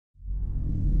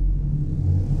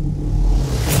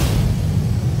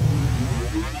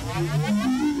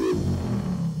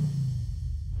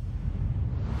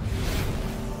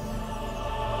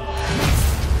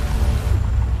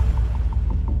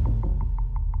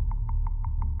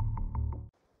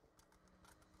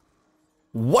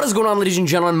What is going on, ladies and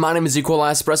gentlemen? My name is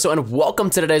Espresso, and welcome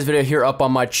to today's video here up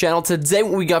on my channel. Today,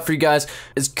 what we got for you guys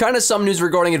is kind of some news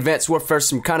regarding Advanced Warfare,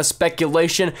 some kind of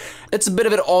speculation. It's a bit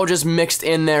of it all just mixed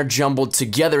in there, jumbled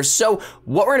together. So,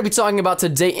 what we're going to be talking about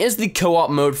today is the co-op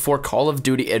mode for Call of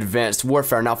Duty Advanced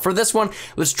Warfare. Now, for this one,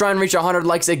 let's try and reach 100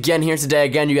 likes again here today.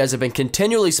 Again, you guys have been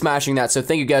continually smashing that, so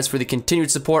thank you guys for the continued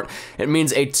support. It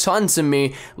means a ton to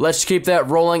me. Let's keep that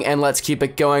rolling, and let's keep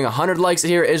it going. 100 likes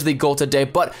here is the goal today,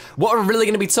 but what we're really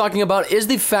going to be talking about is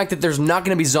the fact that there's not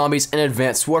going to be zombies in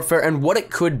Advanced Warfare and what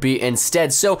it could be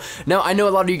instead. So now I know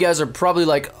a lot of you guys are probably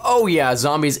like, oh yeah,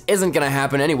 zombies isn't going to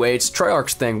happen anyway, it's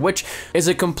Treyarch's thing, which is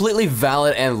a completely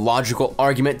valid and logical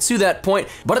argument to that point.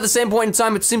 But at the same point in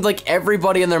time, it seemed like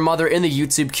everybody and their mother in the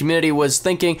YouTube community was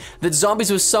thinking that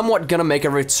zombies was somewhat going to make a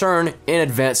return in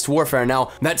Advanced Warfare.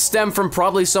 Now that stemmed from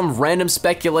probably some random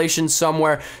speculation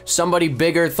somewhere. Somebody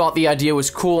bigger thought the idea was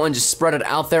cool and just spread it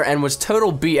out there and was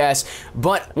total BS.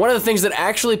 But one of the things that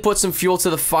actually put some fuel to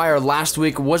the fire last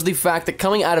week was the fact that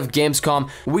coming out of Gamescom,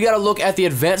 we got to look at the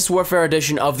Advanced Warfare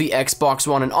edition of the Xbox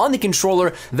One, and on the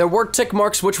controller, there were tick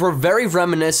marks which were very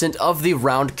reminiscent of the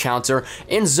round counter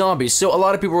in Zombies. So a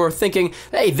lot of people were thinking,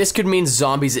 hey, this could mean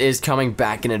Zombies is coming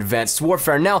back in Advanced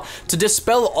Warfare. Now, to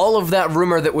dispel all of that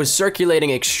rumor that was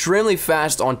circulating extremely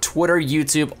fast on Twitter,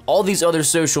 YouTube, all these other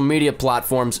social media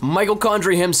platforms, Michael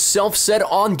Condrey himself said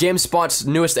on GameSpot's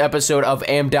newest episode of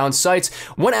Aim Down Sights,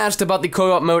 when asked about the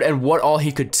co-op mode and what all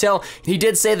he could tell, he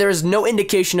did say there is no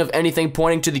indication of anything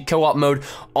pointing to the co-op mode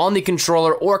on the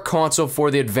controller or console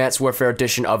for the Advanced Warfare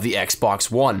edition of the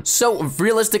Xbox One. So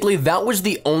realistically, that was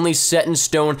the only set in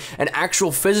stone and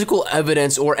actual physical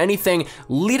evidence or anything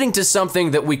leading to something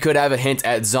that we could have a hint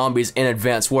at zombies in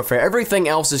Advanced Warfare. Everything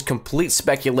else is complete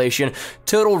speculation,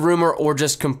 total rumor, or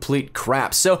just complete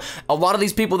crap. So a lot of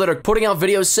these people that are putting out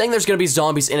videos saying there's going to be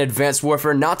zombies in Advanced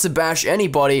Warfare, not to bash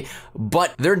anybody,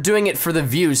 but they're doing it for the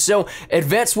views. So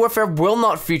Advanced Warfare will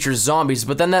not feature zombies,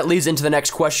 but then that leads into the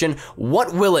next question: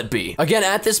 what will it be? Again,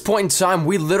 at this point in time,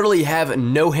 we literally have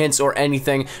no hints or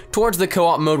anything towards the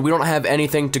co-op mode. We don't have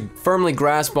anything to firmly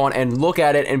grasp on and look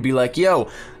at it and be like, yo,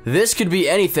 this could be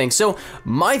anything. So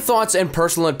my thoughts and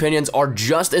personal opinions are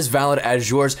just as valid as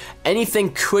yours.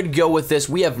 Anything could go with this.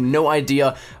 We have no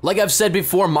idea. Like I've said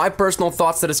before, my personal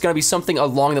thoughts that it's going to be something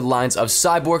along the lines of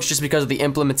cyborgs, just because of the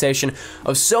implementation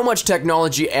of so much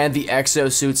technology and the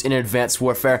exosuits in Advanced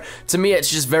Warfare. To me, it's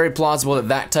just very plausible that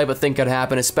that type of thing could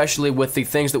happen, especially with the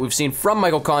things that we've seen from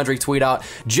Michael Condrey tweet out.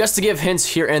 Just to give hints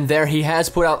here and there, he has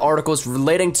put out articles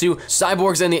relating to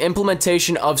cyborgs and the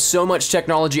implementation of so much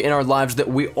technology in our lives that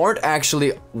we aren't actually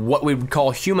what we would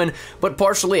call human, but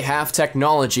partially half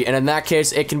technology, and in that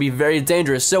case, it can be very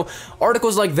dangerous. So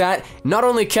articles like that not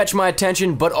only catch my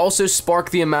attention, but also spark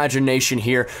the imagination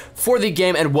here for the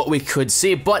game and what we could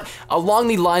see. But along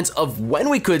the lines of when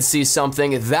we could see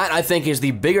something, that I think is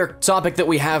the bigger topic that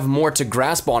we have more to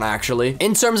grasp on, actually.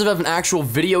 In terms of an actual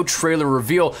video trailer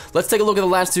reveal, let's take a look at the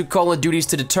last two Call of Duties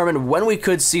to determine when we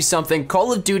could see something.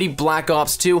 Call of Duty Black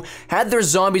Ops 2 had their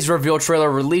Zombies reveal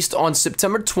trailer released on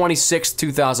September 26,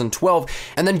 2012,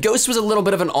 and then Ghost was a little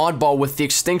bit of an oddball with the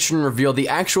Extinction reveal. The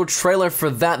actual trailer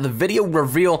for that, the video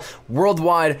reveal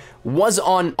worldwide, was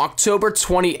on October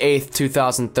 28th,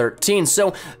 2013.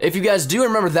 So if you guys do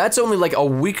remember, that's only like a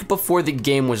week before the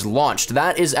game was launched.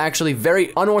 That is actually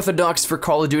very unorthodox for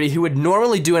Call of Duty, who would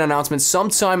normally do an announcement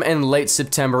sometime in late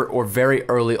September or very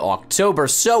early October.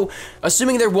 So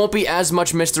assuming there won't be as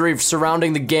much mystery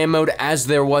surrounding the game mode as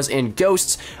there was in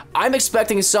Ghosts, I'm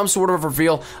expecting some sort of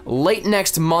reveal late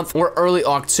next month or early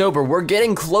October. We're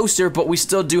getting closer, but we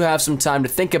still do have some time to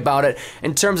think about it.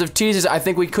 In terms of teases, I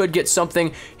think we could get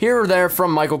something here or there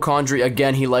from Michael Condrey.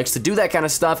 Again, he likes to do that kind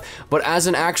of stuff, but as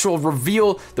an actual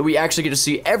reveal that we actually get to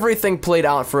see everything played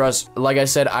out for us, like I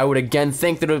said, I would again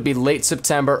think that it would be late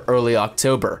September, early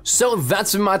October. So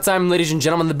that's been my time, ladies and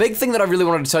gentlemen. The big thing that I really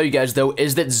wanted to tell you guys, though,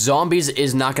 is that Zombies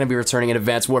is not going to be returning in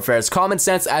Advanced Warfare. As common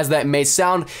sense as that may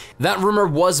sound, that rumor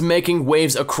was making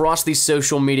waves across these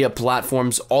social media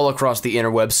platforms all across the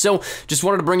interwebs. So just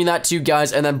wanted to bring that to you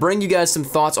guys and then bring you guys some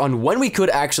thoughts on when we could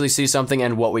actually see something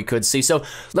and what we could see. So let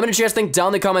me know what you guys think down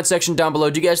in the comment section down below.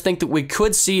 Do you guys think that we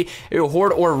could see a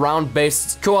horde or round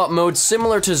based co-op mode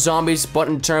similar to Zombies, but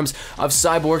in terms of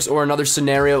cyborgs or another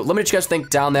scenario? Let me know what you guys think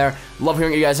down there. Love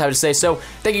hearing what you guys have to say. So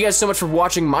thank you guys so much for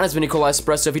watching. My name has been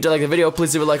Espresso. If you did like the video,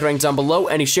 please leave a like rating down below.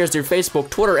 Any shares to your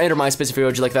Facebook, Twitter, and or MySpace if you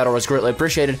would like that, always greatly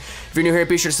appreciated. If you're new here,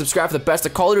 be sure to subscribe for the best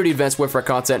of Call of Duty Advanced Warfare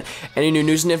content. Any new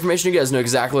news and information, you guys know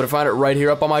exactly where to find it right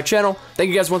here up on my channel. Thank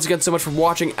you guys once again so much for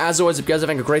watching. As always, if you guys are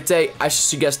having a great day, I shall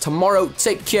see you guys tomorrow.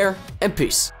 Take care and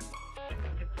peace.